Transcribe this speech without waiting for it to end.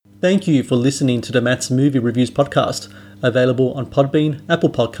Thank you for listening to the Matt's Movie Reviews podcast, available on Podbean, Apple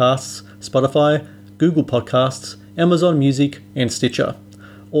Podcasts, Spotify, Google Podcasts, Amazon Music, and Stitcher.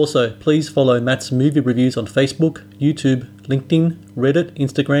 Also, please follow Matt's Movie Reviews on Facebook, YouTube, LinkedIn, Reddit,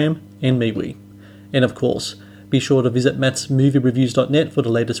 Instagram, and MeWe. And of course, be sure to visit mattsmoviereviews.net for the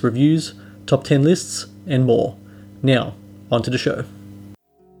latest reviews, top 10 lists, and more. Now, on to the show.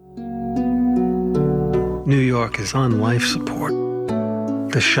 New York is on life support.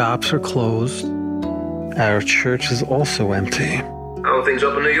 The shops are closed. Our church is also empty. How are things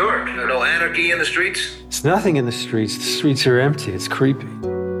up in New York? No anarchy in the streets? There's nothing in the streets. The streets are empty. It's creepy.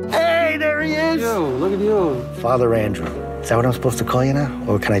 Hey, there he is! Yo, look at you. Father Andrew. Is that what I'm supposed to call you now?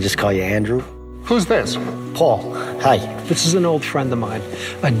 Or can I just call you Andrew? Who's this? Paul. Hi. This is an old friend of mine.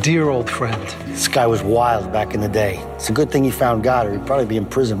 A dear old friend. This guy was wild back in the day. It's a good thing he found God, or he'd probably be in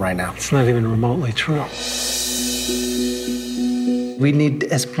prison right now. It's not even remotely true. We need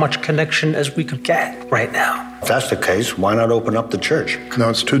as much connection as we could get right now. If that's the case, why not open up the church? No,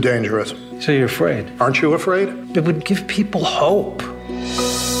 it's too dangerous. So you're afraid? Aren't you afraid? It would give people hope.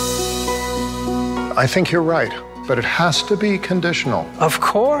 I think you're right, but it has to be conditional. Of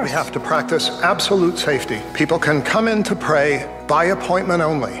course. We have to practice absolute safety. People can come in to pray by appointment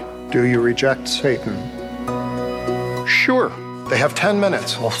only. Do you reject Satan? Sure. They have 10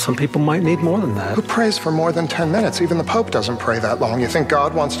 minutes. Well, some people might need more than that. Who prays for more than 10 minutes? Even the Pope doesn't pray that long. You think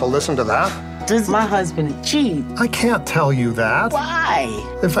God wants to listen to that? Does my husband cheat? I can't tell you that. Why?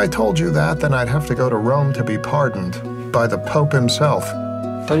 If I told you that, then I'd have to go to Rome to be pardoned by the Pope himself.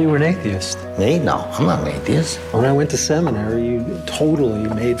 I thought you were an atheist. Me? No, I'm not an atheist. When I went to seminary, you totally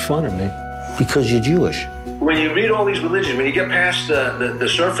made fun of me. Because you're Jewish. When you read all these religions, when you get past the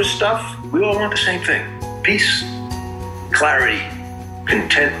surface stuff, we all want the same thing. Peace, clarity,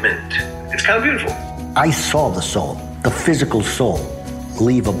 contentment. It's kind of beautiful. I saw the soul, the physical soul,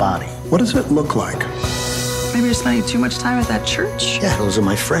 leave a body. What does it look like? Maybe you're spending too much time at that church? Yeah, those are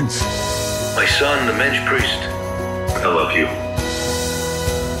my friends. My son, the mensch priest, I love you.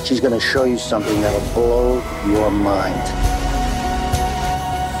 She's going to show you something that'll blow your mind.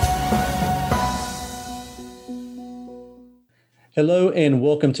 Hello and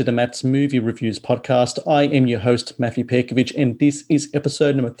welcome to the Matt's Movie Reviews podcast. I am your host, Matthew Perkovich, and this is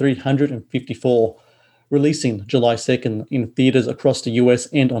episode number 354. Releasing July 2nd in theaters across the US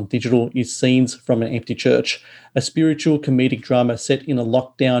and on digital is Scenes from an Empty Church, a spiritual comedic drama set in a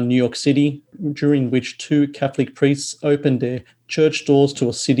lockdown New York City, during which two Catholic priests opened their church doors to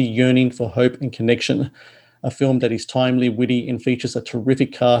a city yearning for hope and connection. A film that is timely, witty, and features a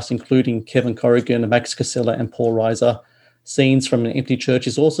terrific cast, including Kevin Corrigan, Max Casella, and Paul Reiser. Scenes from an Empty Church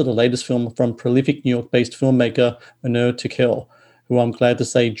is also the latest film from prolific New York-based filmmaker Onur Tukel, who I'm glad to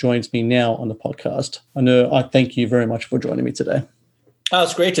say joins me now on the podcast. Onur, I thank you very much for joining me today. Oh,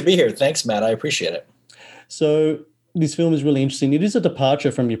 it's great to be here. Thanks, Matt. I appreciate it. So this film is really interesting. It is a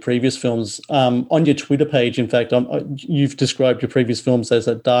departure from your previous films. On your Twitter page, in fact, you've described your previous films as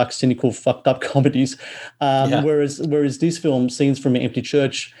a dark, cynical, fucked up comedies. Whereas this film, Scenes from an Empty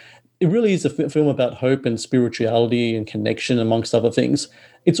Church, it really is a film about hope and spirituality and connection, amongst other things.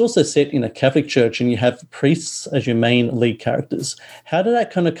 It's also set in a Catholic church, and you have priests as your main lead characters. How did that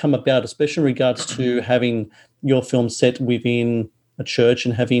kind of come about, especially in regards to having your film set within a church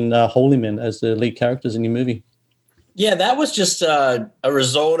and having holy men as the lead characters in your movie? Yeah, that was just a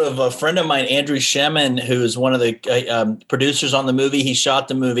result of a friend of mine, Andrew Shemin, who's one of the producers on the movie. He shot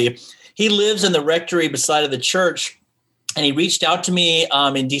the movie. He lives in the rectory beside of the church. And he reached out to me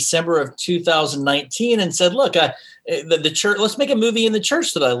in December of 2019 and said, look, the church, let's make a movie in the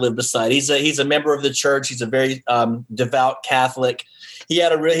church that I live beside. He's a member of the church. He's a very devout Catholic. He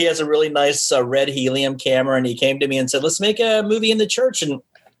has a really nice red helium camera, and he came to me and said, let's make a movie in the church. And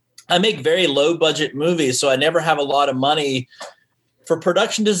I make very low budget movies, so I never have a lot of money for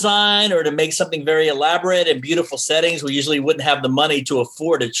production design or to make something very elaborate and beautiful settings. We usually wouldn't have the money to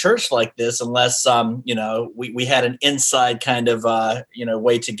afford a church like this unless, we had an inside kind of,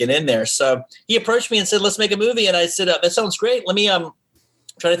 way to get in there. So he approached me and said, let's make a movie. And I said, that sounds great. Let me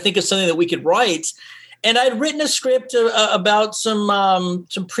try to think of something that we could write. And I'd written a script about some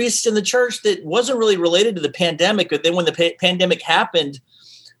priests in the church that wasn't really related to the pandemic. But then when the pandemic happened,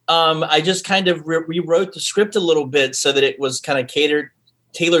 I just kind of rewrote the script a little bit so that it was kind of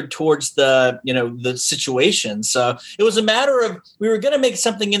tailored towards the situation. So it was a matter of, we were going to make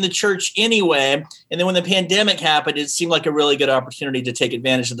something in the church anyway. And then when the pandemic happened, it seemed like a really good opportunity to take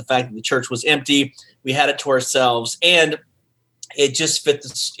advantage of the fact that the church was empty. We had it to ourselves, and it just fit the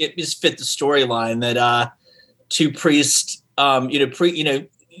storyline that two priests,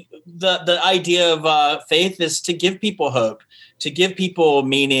 the idea of faith is to give people hope, to give people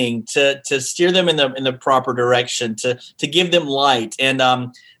meaning, to steer them in the proper direction, to give them light. And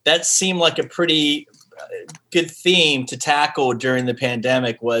that seemed like a pretty good theme to tackle during the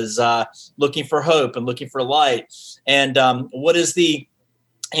pandemic, was looking for hope and looking for light. And what is the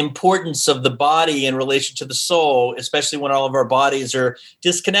importance of the body in relation to the soul, especially when all of our bodies are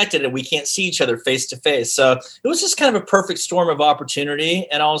disconnected and we can't see each other face to face. So it was just kind of a perfect storm of opportunity,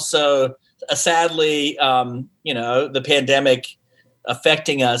 and also sadly, the pandemic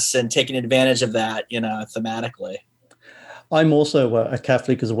affecting us and taking advantage of that, thematically. I'm also a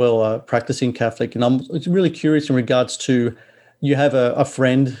Catholic as well, a practicing Catholic, and I'm really curious in regards to, you have a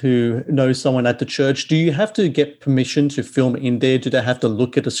friend who knows someone at the church. Do you have to get permission to film in there? Do they have to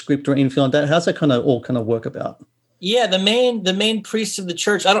look at a script or anything like that? How's that all work about? Yeah, the main priest of the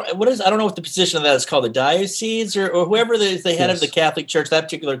church. I don't know what the position of that is called, the diocese or whoever the head of the Catholic Church, that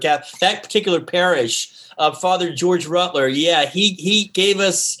particular parish. Father George Rutler. Yeah, he gave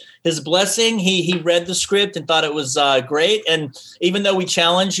us his blessing. He read the script and thought it was great. And even though we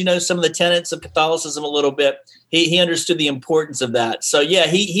challenged, some of the tenets of Catholicism a little bit, he understood the importance of that. So yeah,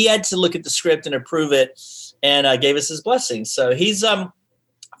 he had to look at the script and approve it, and gave us his blessing. So he's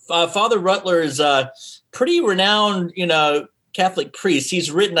Father Rutler is a pretty renowned, Catholic priest.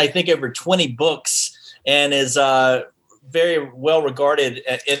 He's written, I think, over 20 books, and is very well regarded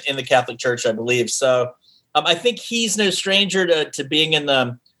in the Catholic Church, I believe. So I think he's no stranger to being in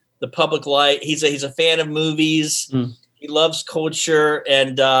the public light. He's a fan of movies. Mm. He loves culture,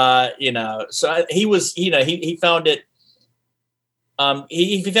 and so he was, he found it.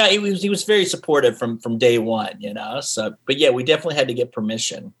 He was very supportive from day one, So, but yeah, we definitely had to get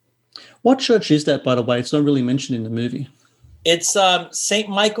permission. What church is that, by the way? It's not really mentioned in the movie. It's St.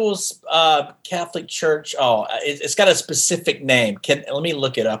 Michael's Catholic Church. Oh, it's got a specific name. Let me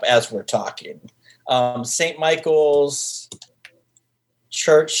look it up as we're talking. St. Michael's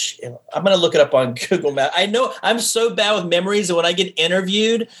Church. I'm going to look it up on Google Maps. I know I'm so bad with memories, and when I get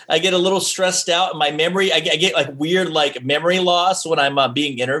interviewed, I get a little stressed out in my memory. I get like weird, memory loss when I'm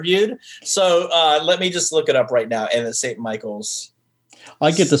being interviewed. So let me just look it up right now. And the St. Michael's.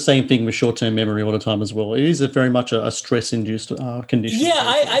 I get the same thing with short-term memory all the time as well. It is very much a stress-induced condition. Yeah,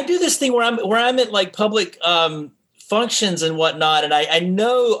 I do this thing where I'm at public functions and whatnot, and I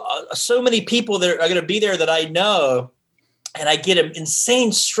know so many people that are going to be there that I know, and I get an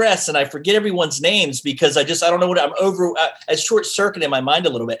insane stress, and I forget everyone's names because I don't know what I'm over. I short circuit in my mind a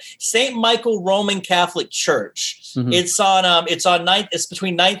little bit. St. Michael Roman Catholic Church. Mm-hmm. It's on Ninth. It's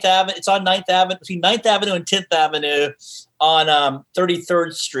between 9th Avenue. It's on 9th Avenue, between 9th Avenue and 10th Avenue. On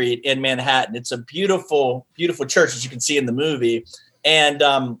 33rd Street in Manhattan. It's a beautiful, beautiful church, as you can see in the movie. And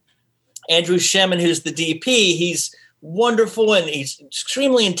Andrew Shemin, who's the DP, he's wonderful and he's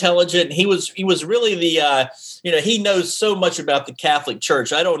extremely intelligent. And he was really the he knows so much about the Catholic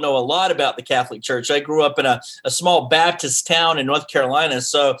Church. I don't know a lot about the Catholic Church. I grew up in a small Baptist town in North Carolina,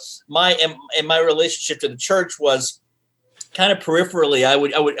 so my relationship to the church was kind of peripherally. I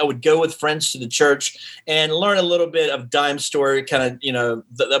would go with friends to the church and learn a little bit of dime store, kind of,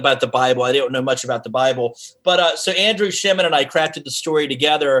 about the Bible. I didn't know much about the Bible, but so Andrew Shemin and I crafted the story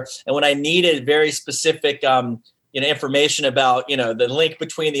together. And when I needed very specific, information about, the link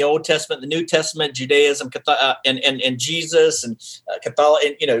between the Old Testament, the New Testament, Judaism, and Jesus, and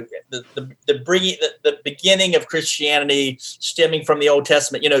Catholic, and the beginning of Christianity stemming from the Old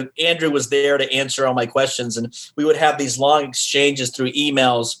Testament. Andrew was there to answer all my questions, and we would have these long exchanges through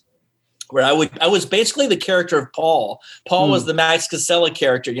emails where I was basically the character of Paul. Paul was the Max Casella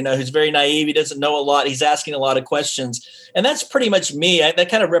character, who's very naive. He doesn't know a lot. He's asking a lot of questions, and that's pretty much me. That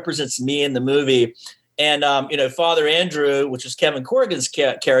kind of represents me in the movie. And, Father Andrew, which is Kevin Corrigan's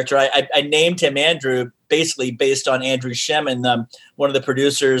character, I named him Andrew basically based on Andrew Shemin, one of the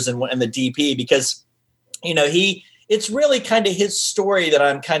producers and the DP, because, it's really kind of his story that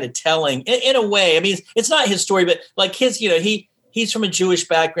I'm kind of telling in a way. I mean, it's not his story, but like his, he's from a Jewish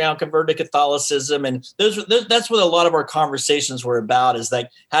background, converted to Catholicism. And that's what a lot of our conversations were about, is like,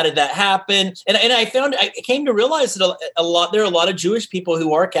 how did that happen? And I came to realize that there are a lot of Jewish people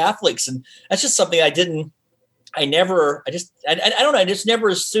who are Catholics. And that's just something I just never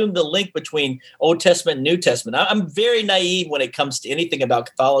assumed the link between Old Testament and New Testament. I'm very naive when it comes to anything about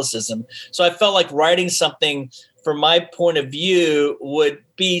Catholicism. So I felt like writing something from my point of view would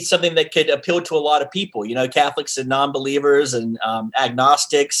be something that could appeal to a lot of people, Catholics and non-believers and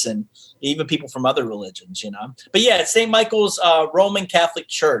agnostics and even people from other religions, But yeah, St. Michael's Roman Catholic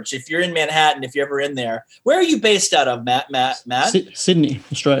Church. If you're in Manhattan, if you're ever in there, where are you based out of, Matt? Sydney,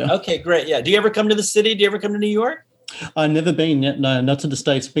 Australia. Okay, great. Yeah. Do you ever come to the city? Do you ever come to New York? I've never been yet. No, not to the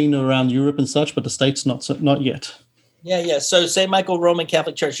States. Been around Europe and such, but the States not yet. Yeah. So St. Michael Roman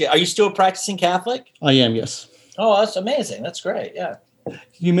Catholic Church. Yeah. Are you still a practicing Catholic? I am, yes. Oh, that's amazing. That's great. Yeah.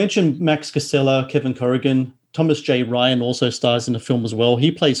 You mentioned Max Casella, Kevin Corrigan. Thomas J. Ryan also stars in the film as well.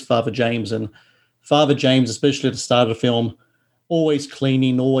 He plays Father James, and Father James, especially at the start of the film, always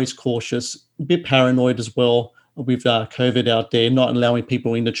cleaning, always cautious, a bit paranoid as well with COVID out there, not allowing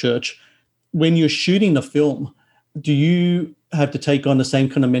people in the church. When you're shooting the film, do you have to take on the same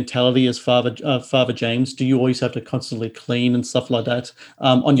kind of mentality as Father James? Do you always have to constantly clean and stuff like that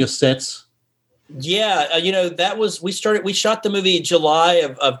on your sets? Yeah, we shot the movie in July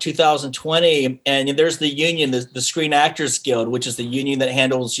of 2020, and there's the union, the Screen Actors Guild, which is the union that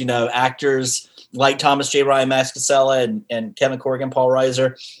handles, actors like Thomas J. Ryan, Max Casella, and Kevin Corrigan, Paul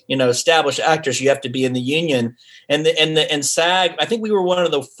Reiser, established actors. You have to be in the union, and SAG. I think we were one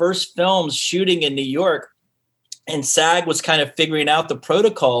of the first films shooting in New York, and SAG was kind of figuring out the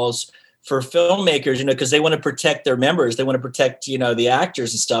protocols for filmmakers, because they want to protect their members, they want to protect, the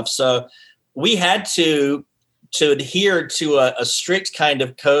actors and stuff. So we had to adhere to a strict kind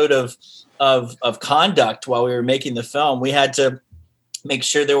of code of conduct while we were making the film. We had to make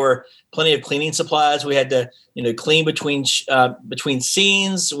sure there were plenty of cleaning supplies. We had to, clean between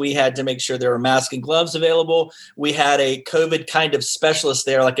scenes. We had to make sure there were masks and gloves available. We had a COVID kind of specialist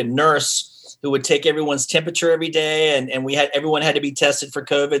there, like a nurse who would take everyone's temperature every day. And everyone had to be tested for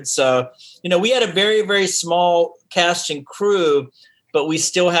COVID. So, we had a very, very small cast and crew, but we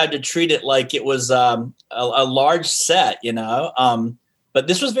still had to treat it like it was a large set, But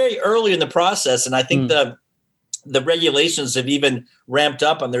this was very early in the process, and I think the regulations have even ramped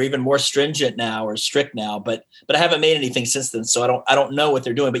up, and they're even more stringent now or strict now. But I haven't made anything since then, so I don't know what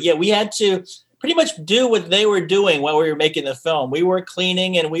they're doing. But yeah, we had to pretty much do what they were doing while we were making the film. We were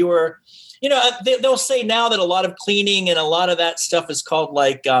cleaning, and we were, they'll say now that a lot of cleaning and a lot of that stuff is called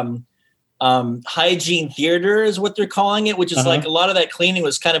like hygiene theater is what they're calling it, which is like a lot of that cleaning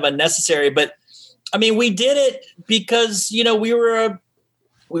was kind of unnecessary. But I mean, we did it because, we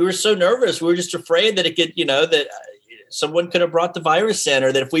were so nervous. We were just afraid that it could, that someone could have brought the virus in,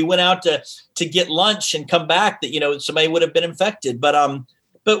 or that if we went out to get lunch and come back that, somebody would have been infected.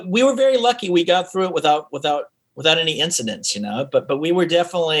 But we were very lucky. We got through it without any incidents, but we were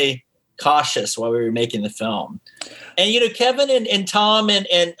definitely cautious while we were making the film. And, Kevin and Tom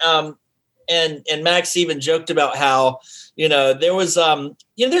and Max even joked about how, there was,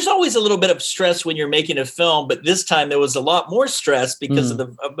 there's always a little bit of stress when you're making a film, but this time there was a lot more stress because of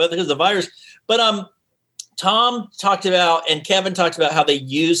the virus. But Tom talked about, and Kevin talked about how they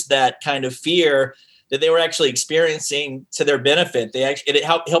used that kind of fear that they were actually experiencing to their benefit. It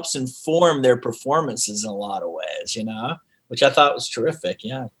helps inform their performances in a lot of ways, which I thought was terrific.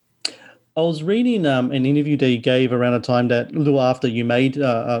 Yeah. I was reading an interview that you gave around a time that a little after you made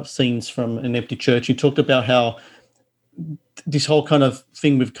scenes from An Empty Church. You talked about how this whole kind of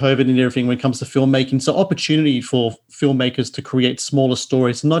thing with COVID and everything when it comes to filmmaking, it's an opportunity for filmmakers to create smaller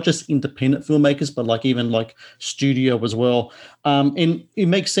stories, not just independent filmmakers, but even studio as well. And it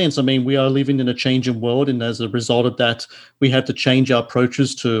makes sense. I mean, we are living in a changing world, and as a result of that, we have to change our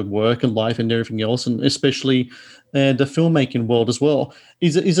approaches to work and life and everything else, and especially the filmmaking world as well.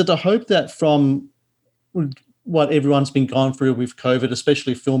 Is it the hope that from what everyone's been gone through with COVID,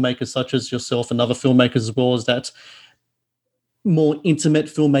 especially filmmakers such as yourself and other filmmakers as well, is that more intimate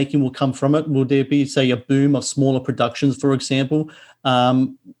filmmaking will come from it? Will there be, say, a boom of smaller productions, for example,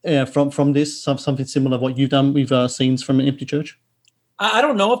 from this, something similar to what you've done with scenes from An Empty Church? I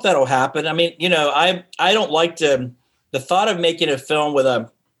don't know if that'll happen. I mean, I don't like the thought of making a film with a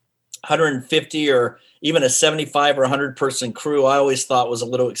 150 or even a 75 or 100 person crew. I always thought was a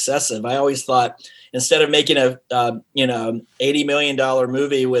little excessive. I always thought instead of making a $80 million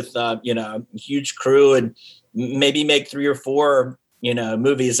movie with huge crew and maybe make 3 or 4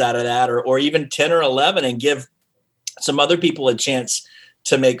 movies out of that, or even 10 or 11, and give some other people a chance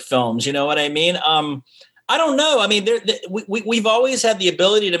to make films. You know what I mean? I don't know. I mean, we've always had the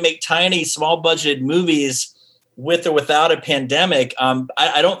ability to make tiny, small budgeted movies with or without a pandemic.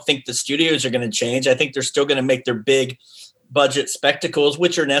 I don't think the studios are going to change. I think they're still going to make their big budget spectacles,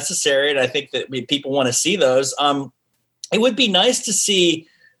 which are necessary. And I think that people want to see those. It would be nice to see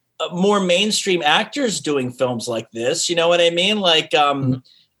more mainstream actors doing films like this. You know what I mean? Like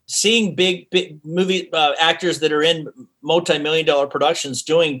seeing big movie actors that are in multi-million-dollar productions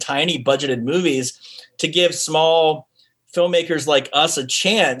doing tiny budgeted movies, to give small filmmakers like us a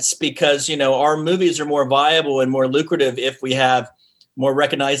chance, because, our movies are more viable and more lucrative if we have more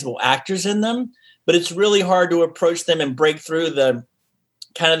recognizable actors in them. But it's really hard to approach them and break through the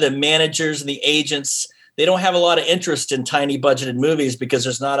kind of the managers and the agents they don't have a lot of interest in tiny budgeted movies because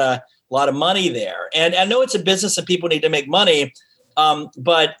there's not a lot of money there. And I know it's a business and people need to make money.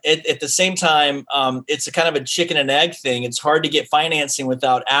 But at the same time, it's a kind of a chicken and egg thing. It's hard to get financing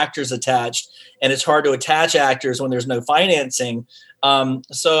without actors attached, and it's hard to attach actors when there's no financing.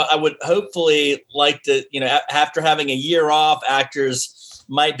 So I would hopefully like to, after having a year off, actors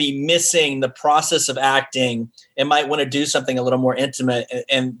might be missing the process of acting and might want to do something a little more intimate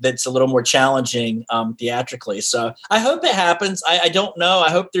and that's a little more challenging theatrically. So I hope it happens. I don't know.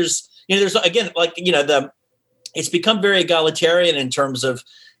 I hope there's again, it's become very egalitarian in terms of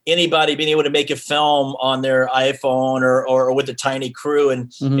anybody being able to make a film on their iPhone or with a tiny crew.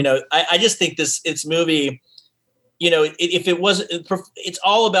 And, I just think this movie, if it wasn't, it's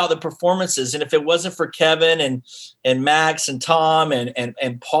all about the performances. And if it wasn't for Kevin and Max and Tom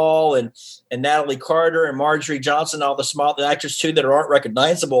and Paul and Natalie Carter and Marjorie Johnson, all the actors too that aren't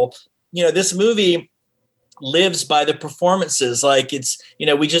recognizable, this movie lives by the performances. Like it's,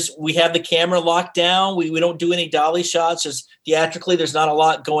 we have the camera locked down. We don't do any dolly shots. Just theatrically, there's not a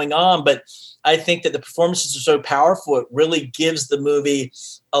lot going on, but I think that the performances are so powerful. It really gives the movie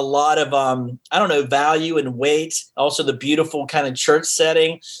a lot of, value and weight. Also the beautiful kind of church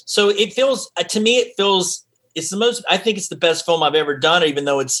setting. So it feels, to me, it's the most, I think it's the best film I've ever done, even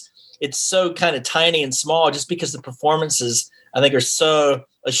though it's so kind of tiny and small, just because the performances I think are so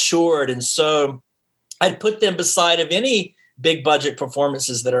assured and so, I'd put them beside of any big budget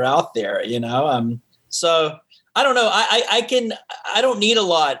performances that are out there, So I don't know. I don't need a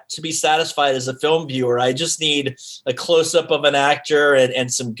lot to be satisfied as a film viewer. I just need a close up of an actor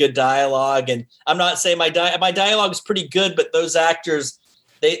and some good dialogue. And I'm not saying my dialogue is pretty good, but those actors,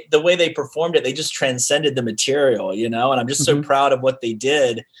 the way they performed it, they just transcended the material, and I'm just so proud of what they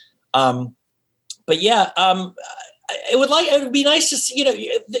did. But yeah, it would be nice to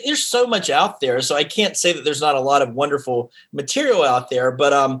see, there's so much out there. So I can't say that there's not a lot of wonderful material out there,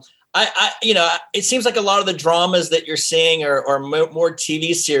 but it seems like a lot of the dramas that you're seeing are more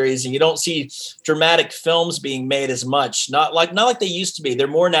TV series, and you don't see dramatic films being made as much. Not like they used to be. They're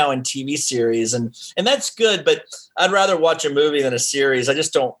more now in TV series, and that's good. But I'd rather watch a movie than a series. I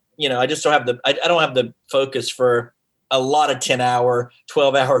just don't, I don't have the focus for a lot of 10-hour,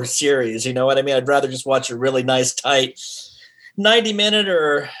 12-hour series. You know what I mean? I'd rather just watch a really nice, tight 90-minute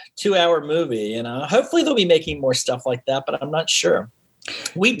or 2-hour movie. Hopefully they'll be making more stuff like that, but I'm not sure.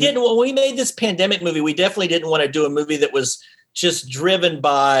 When we made this pandemic movie, we definitely didn't want to do a movie that was just driven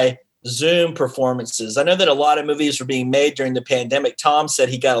by Zoom performances. I know that a lot of movies were being made during the pandemic. Tom said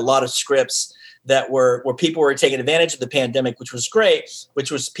he got a lot of scripts that were where people were taking advantage of the pandemic, which was great,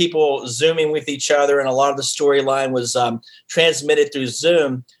 which was people Zooming with each other. And a lot of the storyline was transmitted through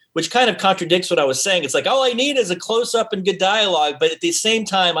Zoom, which kind of contradicts what I was saying. It's like, all I need is a close up and good dialogue. But at the same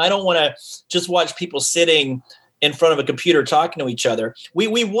time, I don't want to just watch people sitting in front of a computer talking to each other.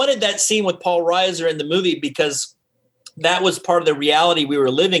 We wanted that scene with Paul Reiser in the movie because that was part of the reality we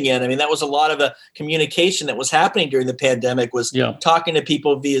were living in. I mean, that was a lot of the communication that was happening during the pandemic was talking to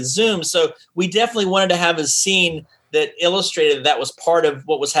people via Zoom. So we definitely wanted to have a scene that illustrated that was part of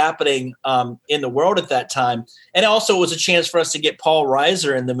what was happening in the world at that time. And also it was a chance for us to get Paul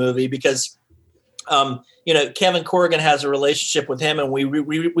Reiser in the movie because, Kevin Corrigan has a relationship with him, and we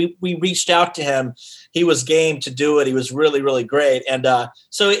reached out to him. He was game to do it. He was really, really great. And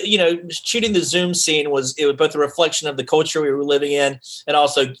so shooting the Zoom scene was both a reflection of the culture we were living in, and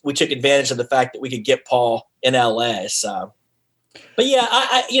also we took advantage of the fact that we could get Paul in LA. So, but yeah,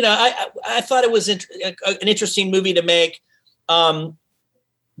 I thought it was an interesting movie to make. That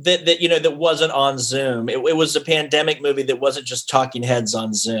wasn't on Zoom. It was a pandemic movie that wasn't just talking heads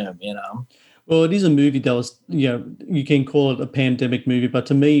on Zoom. Well, it is a movie that was, you can call it a pandemic movie, but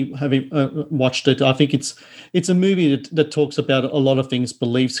to me, having watched it, I think it's a movie that talks about a lot of things,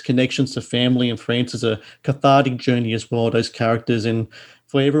 beliefs, connections to family and friends. It's a cathartic journey as well, those characters. And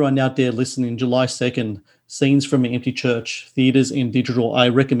for everyone out there listening, July 2nd, Scenes from an Empty Church, theaters and digital. I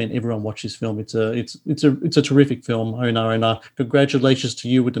recommend everyone watch this film. It's a terrific film, Onar, and congratulations to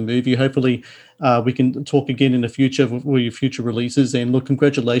you with the movie. Hopefully, we can talk again in the future with your future releases. And look,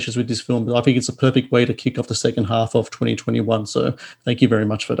 congratulations with this film. I think it's a perfect way to kick off the second half of 2021. So thank you very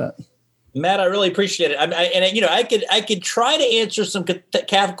much for that. Matt, I really appreciate it. I could try to answer some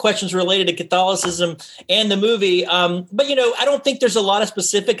questions related to Catholicism and the movie, but I don't think there's a lot of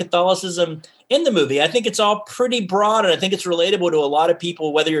specific Catholicism in the movie. I think it's all pretty broad, and I think it's relatable to a lot of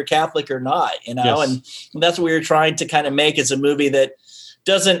people, whether you're Catholic or not. Yes. And that's what we were trying to kind of make is a movie that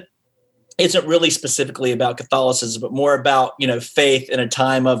isn't really specifically about Catholicism, but more about faith in a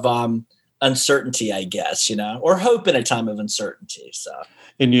time of uncertainty, I guess, or hope in a time of uncertainty. So,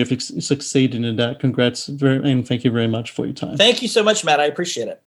 and you have succeeded in that. Congrats, and thank you very much for your time. Thank you so much, Matt. I appreciate it.